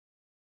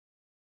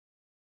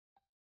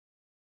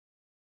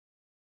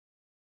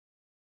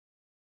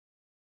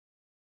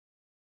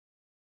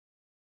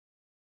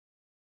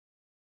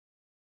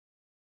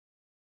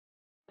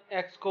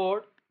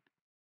Xcode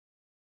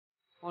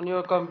on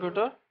your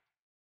computer.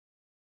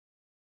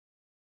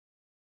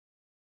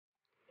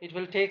 It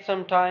will take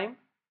some time.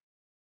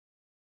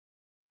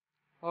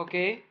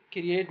 Okay,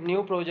 create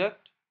new project.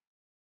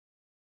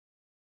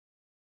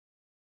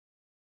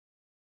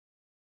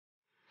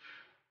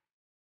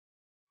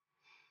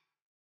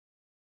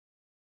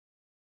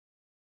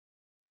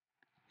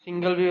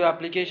 Single view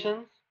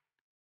applications.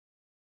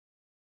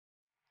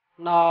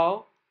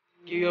 Now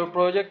give your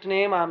project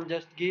name. I'm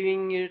just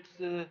giving its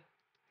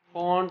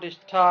font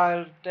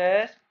style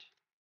test.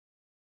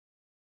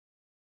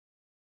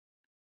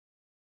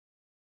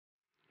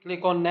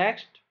 Click on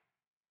next.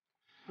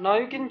 Now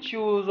you can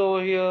choose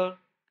over here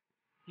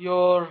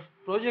your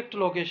project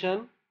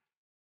location,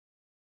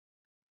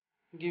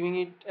 giving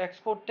it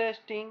export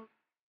testing.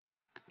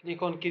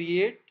 Click on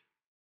create.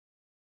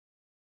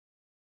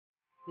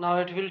 Now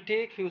it will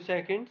take few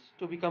seconds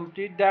to be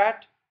complete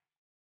that.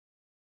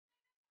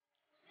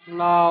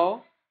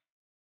 Now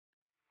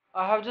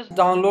I have just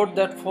downloaded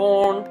that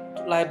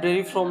font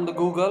library from the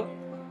Google.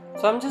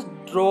 So I'm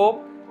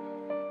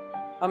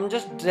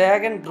just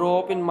drag and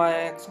drop in my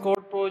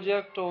Xcode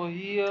project over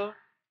here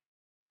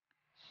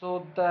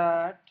so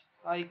that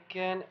I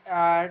can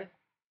add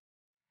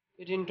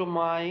it into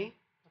my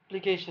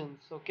applications.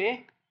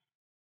 Okay,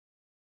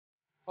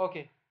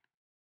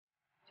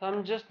 so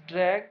I'm just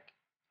drag.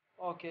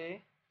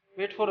 Okay,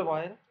 wait for a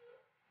while.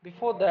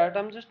 Before that,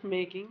 I'm just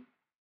making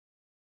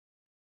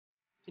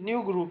a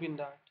new group in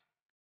that.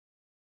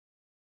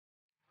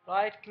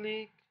 Right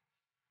click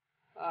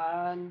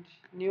and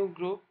new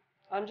group.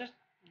 I'm just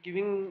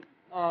giving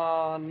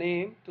a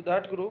name to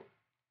that group.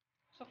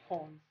 It's a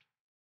font.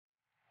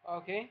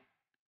 Okay,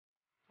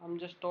 I'm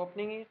just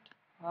opening it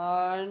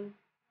and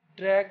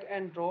drag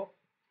and drop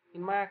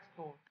in my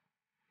export.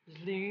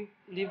 Just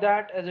leave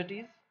that as it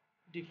is,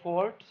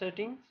 default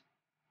settings.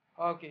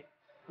 Okay,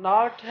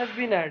 now it has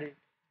been added.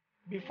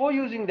 Before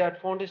using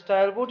that font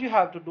style, what you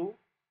have to do,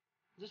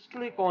 just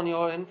click on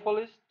your info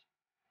list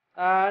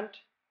and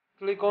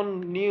click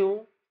on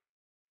new.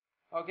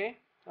 Okay,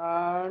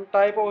 and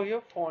type over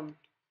here font.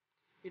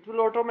 It will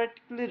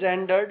automatically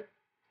rendered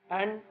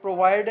and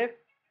provide a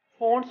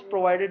fonts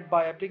provided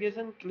by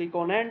application. Click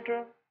on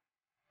enter.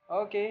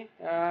 Okay,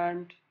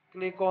 and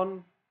click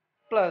on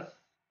plus.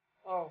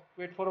 Oh,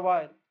 wait for a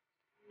while.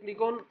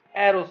 Click on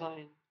arrow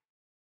sign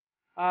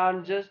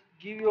and just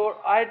give your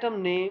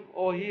item name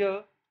over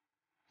here.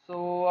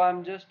 So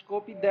I'm just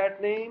copy that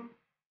name,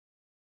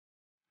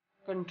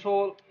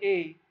 control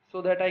A,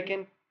 so that I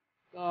can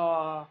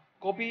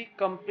copy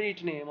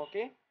complete name.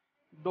 Okay,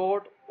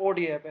 dot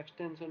odf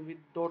extension with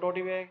dot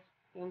odf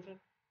extension,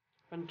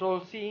 control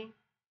C,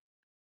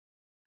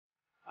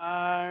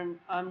 and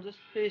I'm just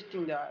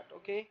pasting that.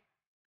 Okay,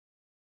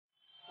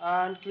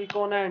 and click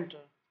on enter.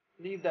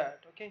 Leave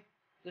that. Okay,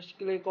 just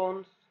click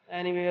on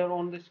anywhere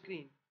on the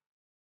screen.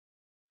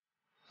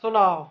 So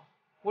now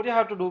what you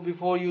have to do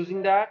before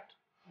using that,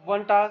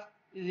 one task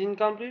is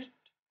incomplete.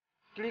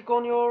 Click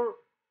on your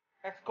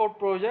Xcode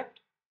project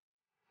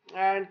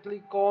and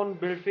click on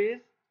build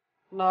phase.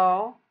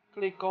 Now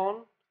click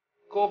on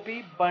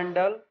copy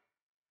bundle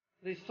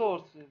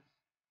resources.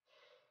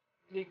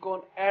 Click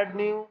on add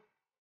new.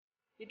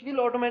 It will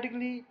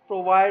automatically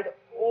provide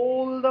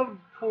all the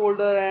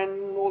folder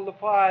and all the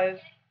files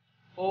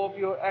of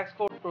your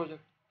Xcode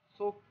project.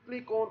 So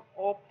click on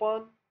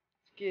open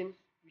skins,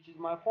 which is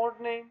my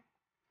font name,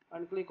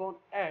 and click on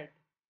add.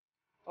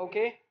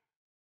 Okay,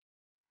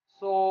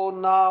 so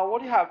now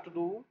what you have to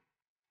do,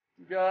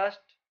 just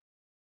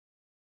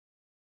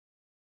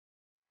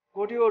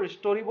go to your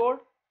storyboard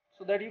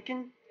so that you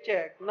can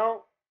check.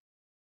 Now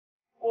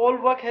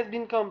all work has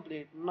been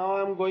complete. Now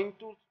I'm going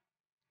to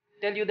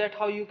tell you that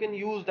how you can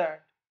use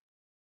that.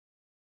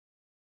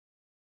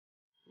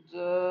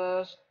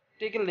 Just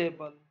take a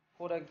label,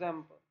 for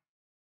example,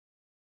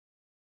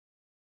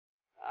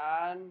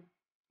 and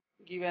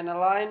give an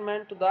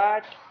alignment to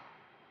that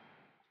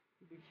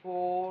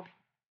before.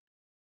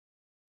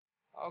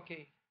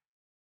 Okay,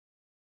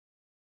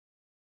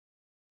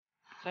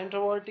 center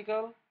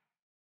vertical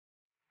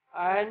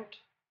and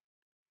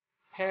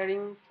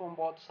heading from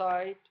both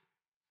sides,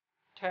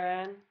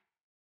 10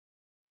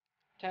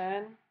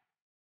 10,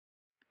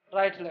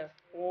 right left,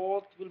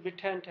 both will be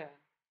 10 10.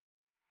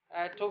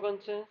 Add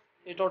tokens,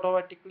 it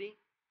automatically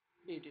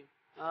did it.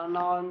 And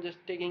now I'm just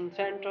taking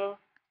center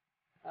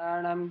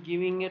and I'm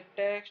giving it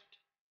text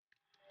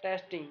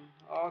testing.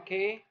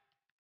 Okay,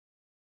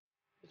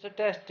 it's a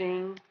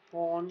testing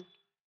font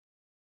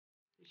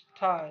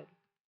style.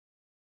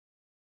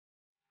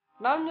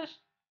 Now I'm just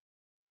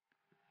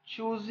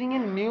choosing a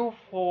new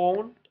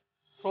font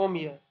from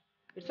here.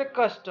 It's a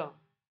custom.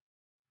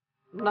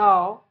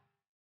 Now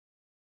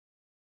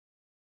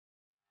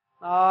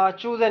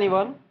choose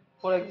anyone.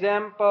 For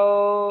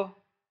example,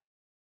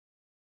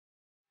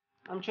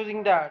 I'm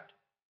choosing that.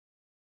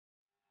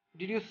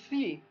 Did you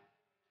see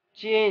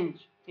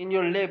change in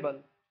your label?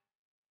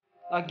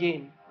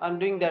 Again, I'm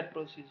doing that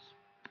process.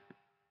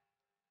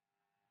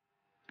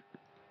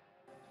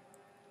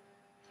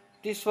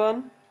 This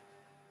one,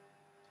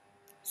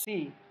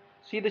 see,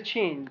 See the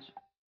change. See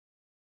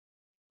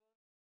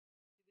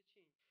the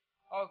change.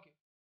 Okay.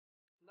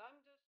 Now I'm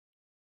just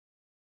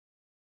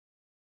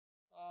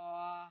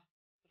uh,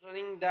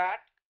 running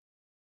that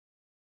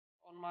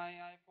on my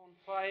iPhone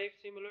 5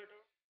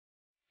 simulator.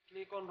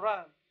 Click on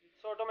run.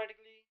 It's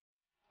automatically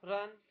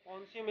run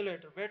on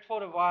simulator. Wait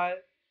for a while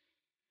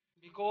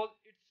because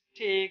it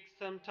takes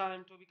some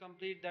time to be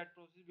complete that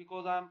process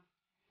because I'm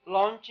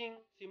launching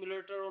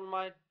simulator on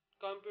my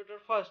computer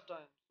first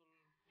time. So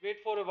wait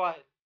for a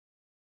while.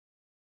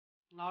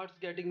 Now it's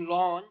getting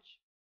launched.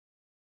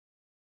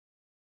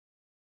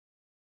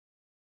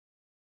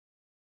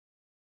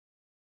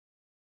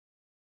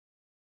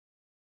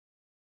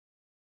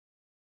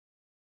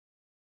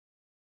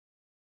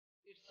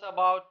 It's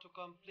about to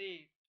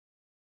complete.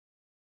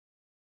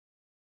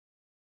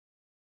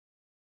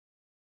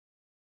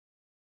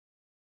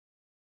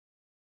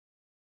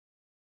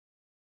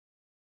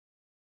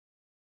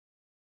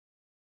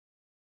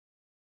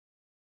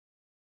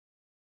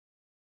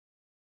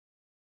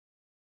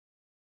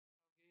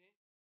 Okay,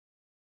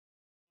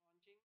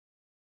 launching.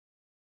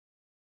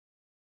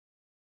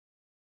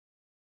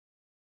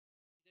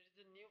 There is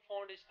a new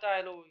font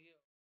style over here.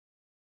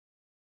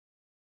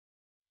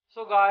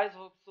 So guys,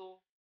 hope so.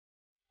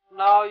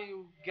 Now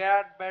you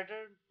get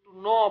better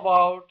to know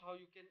about how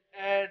you can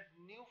add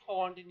new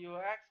font in your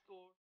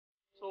Xcode.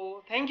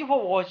 So thank you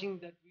for watching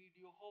that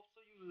video. Hope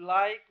so you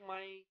like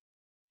my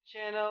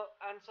channel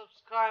and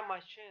subscribe my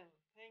channel.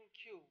 Thank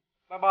you.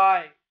 Bye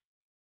bye.